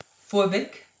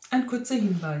Vorweg ein kurzer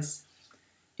Hinweis.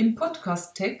 Im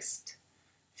Podcast-Text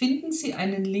finden Sie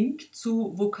einen Link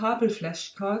zu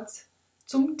Vokabelflashcards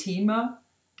zum Thema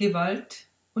Gewalt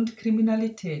und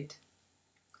Kriminalität.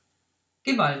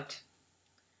 Gewalt.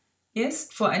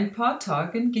 Erst vor ein paar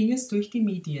Tagen ging es durch die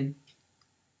Medien.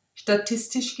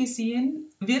 Statistisch gesehen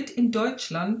wird in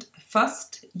Deutschland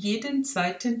fast jeden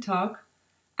zweiten Tag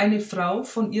eine Frau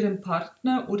von ihrem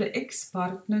Partner oder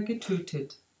Ex-Partner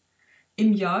getötet.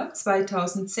 Im Jahr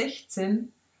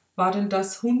 2016 waren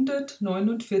das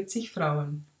 149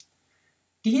 Frauen.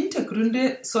 Die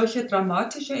Hintergründe solcher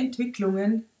dramatischer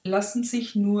Entwicklungen lassen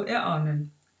sich nur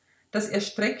erahnen. Das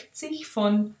erstreckt sich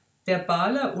von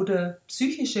verbaler oder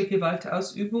psychischer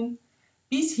Gewaltausübung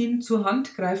bis hin zu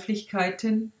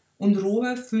Handgreiflichkeiten und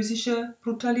roher physischer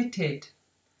Brutalität.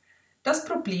 Das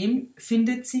Problem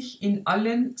findet sich in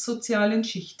allen sozialen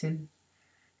Schichten.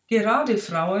 Gerade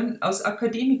Frauen aus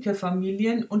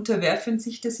Akademikerfamilien unterwerfen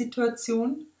sich der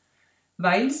Situation,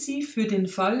 weil sie für den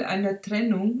Fall einer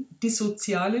Trennung die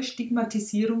soziale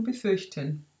Stigmatisierung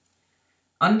befürchten.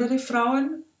 Andere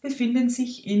Frauen befinden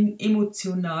sich in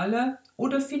emotionaler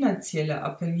oder finanzieller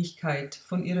Abhängigkeit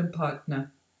von ihrem Partner.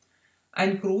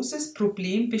 Ein großes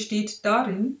Problem besteht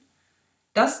darin,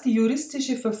 dass die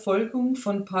juristische Verfolgung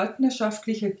von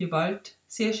partnerschaftlicher Gewalt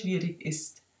sehr schwierig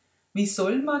ist. Wie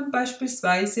soll man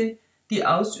beispielsweise die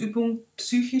Ausübung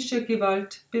psychischer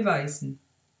Gewalt beweisen?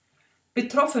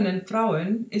 Betroffenen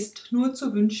Frauen ist nur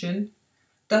zu wünschen,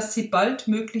 dass sie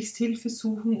baldmöglichst Hilfe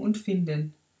suchen und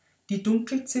finden. Die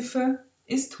Dunkelziffer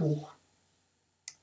ist hoch.